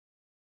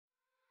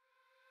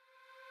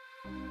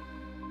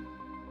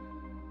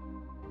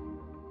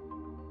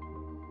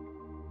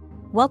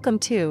Welcome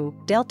to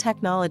Dell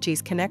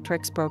Technologies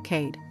Connectrix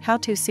Brocade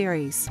How-To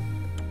Series.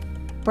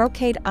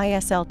 Brocade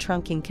ISL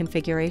Trunking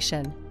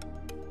Configuration.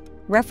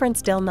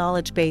 Reference Dell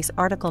Knowledge Base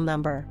Article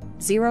Number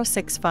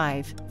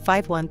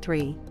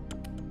 065513.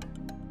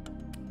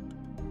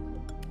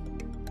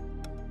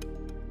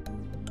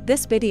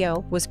 This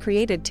video was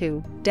created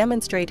to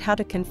demonstrate how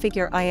to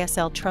configure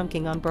ISL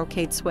trunking on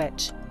Brocade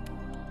switch.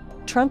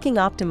 Trunking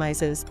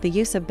optimizes the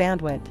use of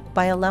bandwidth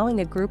by allowing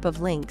a group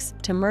of links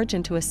to merge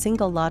into a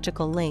single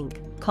logical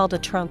link, called a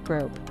trunk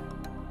group.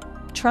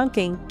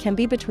 Trunking can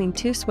be between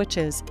two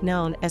switches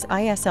known as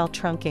ISL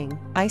trunking,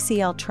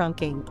 ICL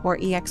trunking, or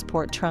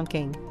export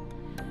trunking.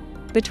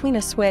 Between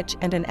a switch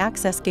and an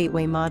access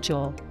gateway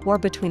module, or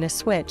between a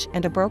switch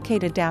and a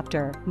Brocade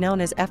adapter known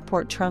as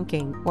F-port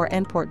trunking or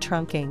N-port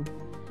trunking.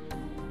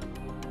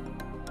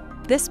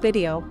 This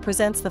video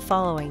presents the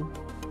following.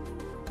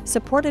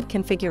 Supported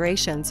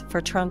configurations for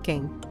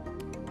trunking.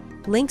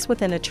 Links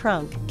within a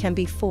trunk can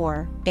be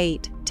 4,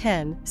 8,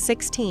 10,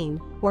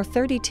 16, or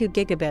 32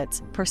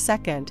 gigabits per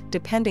second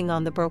depending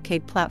on the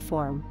Brocade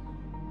platform.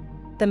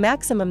 The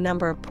maximum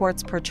number of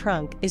ports per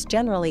trunk is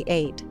generally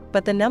 8,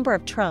 but the number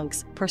of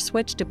trunks per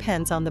switch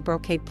depends on the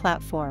Brocade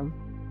platform.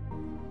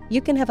 You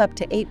can have up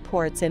to 8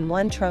 ports in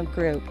one trunk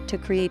group to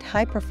create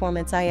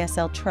high-performance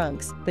ISL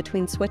trunks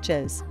between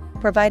switches,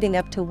 providing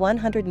up to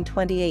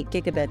 128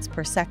 gigabits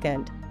per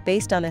second,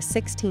 based on a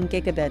 16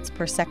 gigabits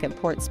per second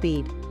port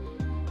speed.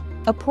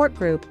 A port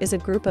group is a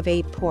group of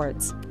 8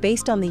 ports,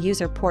 based on the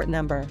user port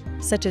number,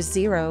 such as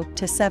 0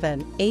 to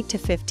 7, 8 to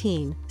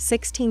 15,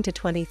 16 to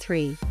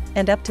 23,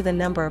 and up to the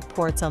number of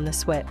ports on the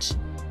switch.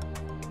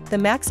 The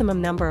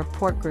maximum number of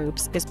port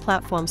groups is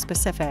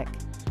platform-specific.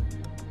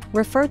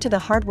 Refer to the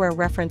hardware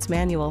reference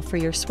manual for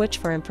your switch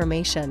for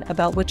information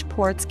about which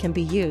ports can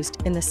be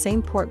used in the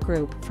same port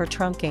group for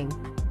trunking.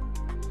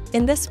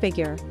 In this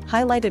figure,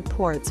 highlighted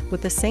ports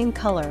with the same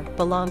color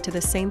belong to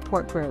the same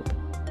port group.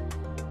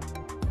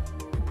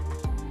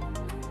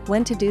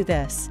 When to do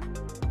this?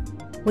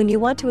 When you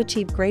want to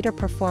achieve greater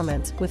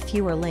performance with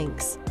fewer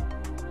links.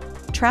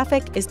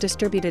 Traffic is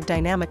distributed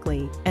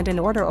dynamically and in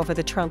order over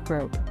the trunk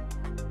group.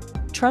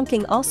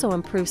 Trunking also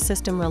improves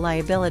system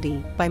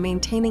reliability by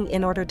maintaining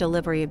in-order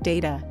delivery of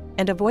data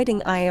and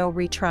avoiding I/O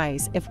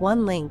retries if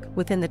one link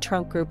within the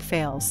trunk group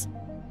fails.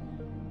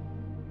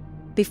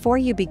 Before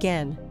you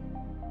begin,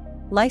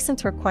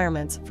 license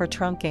requirements for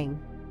trunking.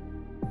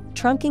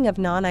 Trunking of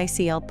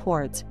non-ICL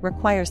ports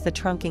requires the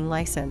trunking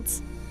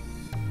license.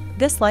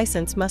 This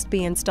license must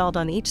be installed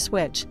on each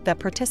switch that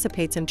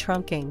participates in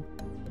trunking.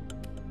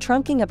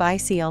 Trunking of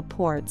ICL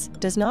ports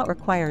does not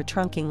require a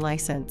trunking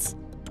license.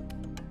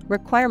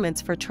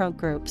 Requirements for trunk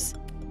groups.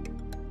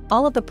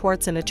 All of the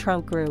ports in a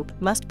trunk group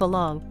must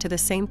belong to the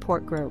same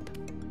port group.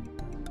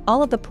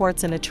 All of the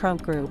ports in a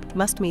trunk group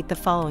must meet the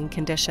following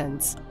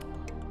conditions.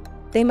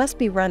 They must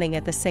be running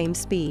at the same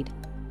speed.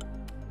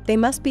 They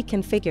must be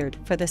configured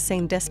for the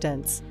same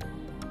distance.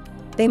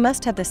 They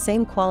must have the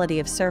same quality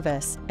of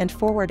service and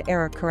forward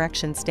error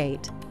correction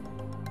state.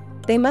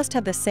 They must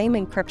have the same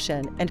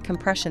encryption and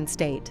compression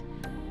state.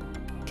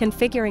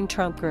 Configuring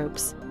trunk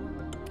groups.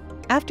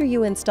 After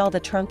you install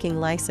the trunking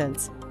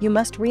license, you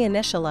must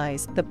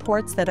reinitialize the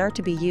ports that are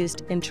to be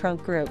used in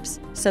trunk groups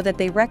so that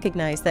they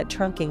recognize that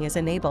trunking is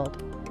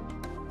enabled.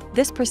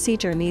 This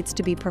procedure needs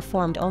to be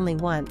performed only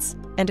once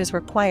and is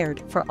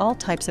required for all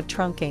types of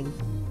trunking.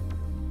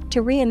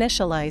 To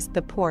reinitialize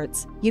the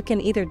ports, you can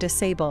either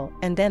disable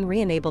and then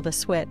re-enable the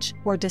switch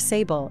or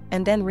disable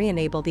and then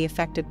re-enable the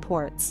affected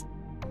ports.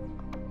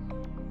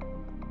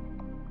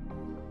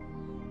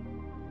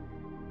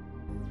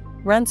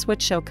 Run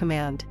switch show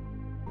command.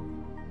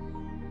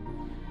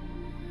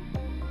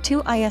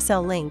 2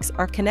 ISL links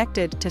are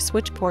connected to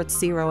switch ports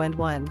 0 and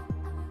 1.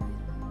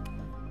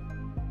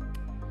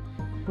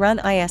 Run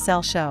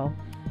ISL show.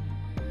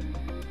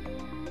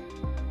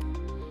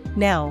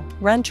 Now,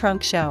 run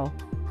trunk show.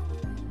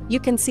 You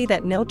can see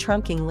that no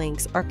trunking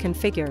links are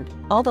configured,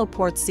 although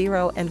ports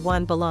 0 and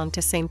 1 belong to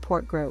same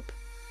port group.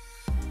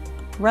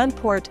 Run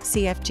port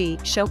CFG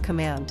show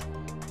command.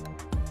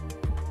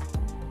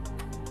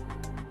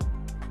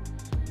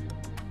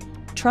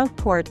 Trunk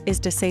port is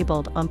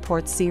disabled on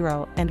ports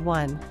 0 and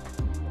 1.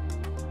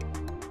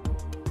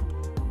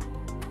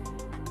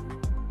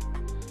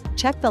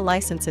 Check the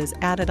licenses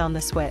added on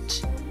the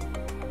switch.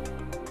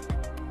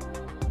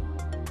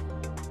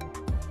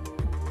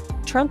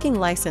 Trunking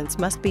license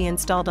must be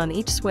installed on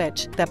each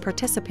switch that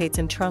participates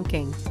in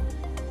trunking.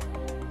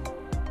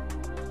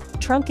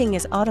 Trunking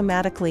is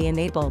automatically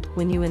enabled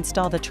when you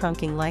install the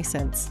trunking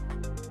license.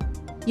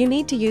 You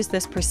need to use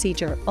this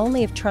procedure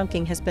only if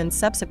trunking has been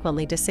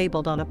subsequently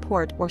disabled on a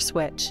port or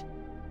switch.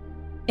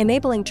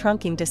 Enabling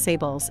trunking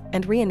disables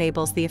and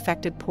re-enables the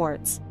affected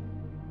ports.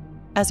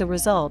 As a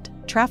result,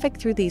 traffic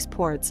through these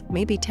ports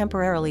may be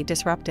temporarily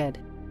disrupted.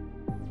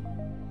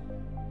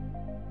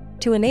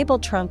 To enable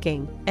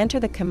trunking, enter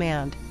the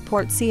command,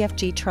 port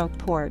CFG trunk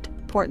port,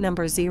 port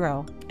number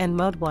 0, and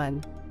mode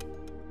 1.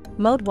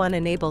 Mode 1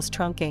 enables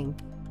trunking.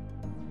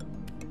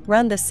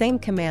 Run the same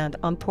command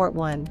on port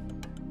 1.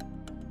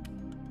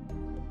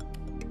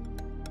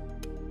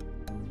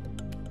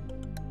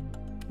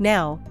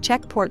 Now,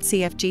 check port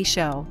CFG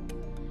show.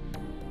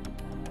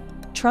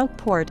 Trunk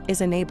port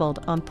is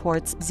enabled on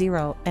ports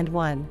 0 and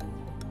 1.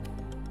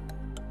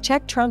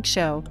 Check trunk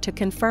show to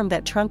confirm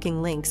that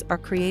trunking links are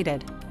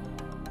created.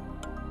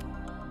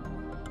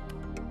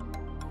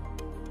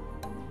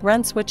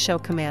 Run switch show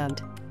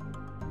command.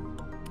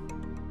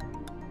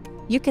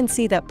 You can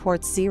see that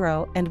ports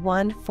 0 and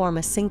 1 form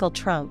a single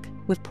trunk,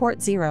 with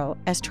port 0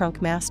 as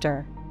trunk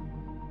master.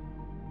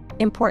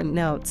 Important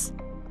notes.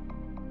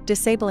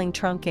 Disabling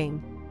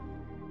trunking.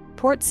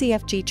 Port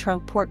CFG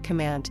trunk port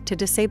command to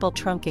disable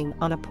trunking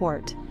on a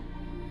port.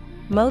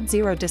 Mode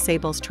 0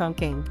 disables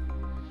trunking.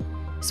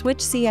 Switch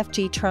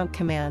CFG trunk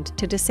command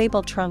to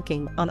disable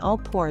trunking on all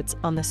ports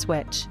on the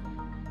switch.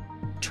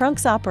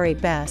 Trunks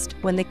operate best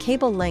when the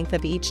cable length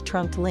of each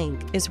trunked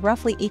link is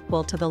roughly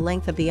equal to the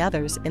length of the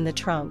others in the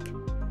trunk.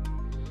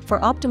 For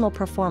optimal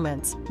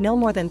performance, no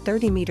more than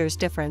 30 meters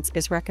difference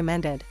is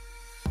recommended.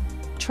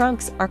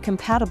 Trunks are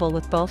compatible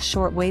with both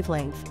short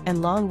wavelength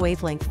and long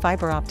wavelength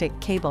fiber optic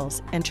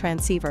cables and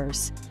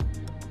transceivers.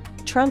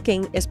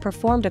 Trunking is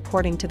performed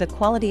according to the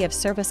quality of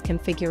service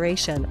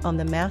configuration on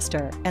the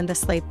master and the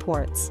slave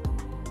ports.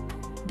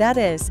 That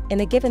is,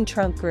 in a given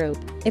trunk group,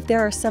 if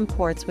there are some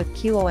ports with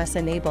QoS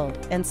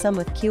enabled and some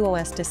with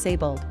QoS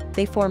disabled,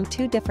 they form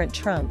two different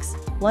trunks,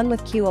 one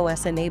with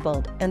QoS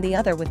enabled and the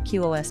other with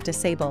QoS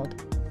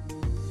disabled.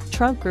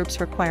 Trunk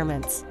groups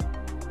requirements.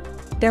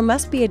 There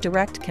must be a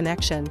direct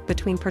connection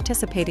between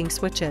participating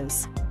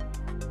switches.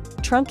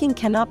 Trunking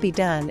cannot be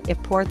done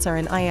if ports are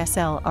in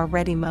ISL or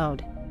ready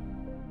mode.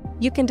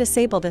 You can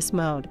disable this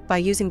mode by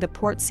using the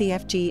port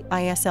CFG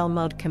ISL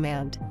mode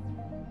command.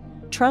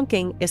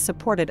 Trunking is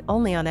supported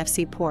only on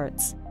FC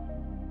ports.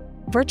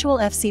 Virtual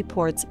FC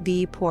ports,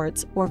 VE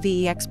ports, or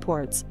VEX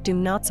ports do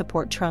not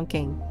support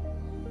trunking.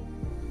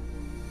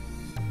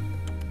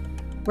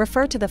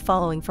 Refer to the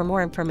following for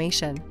more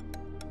information.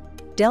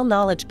 Dell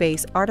Knowledge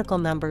Base article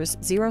numbers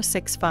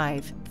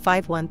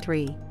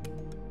 065513.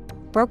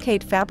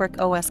 Brocade Fabric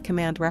OS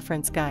Command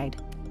Reference Guide.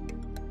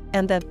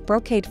 And the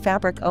Brocade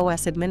Fabric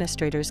OS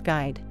Administrator's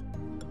Guide.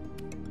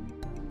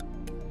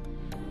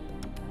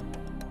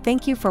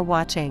 Thank you for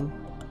watching.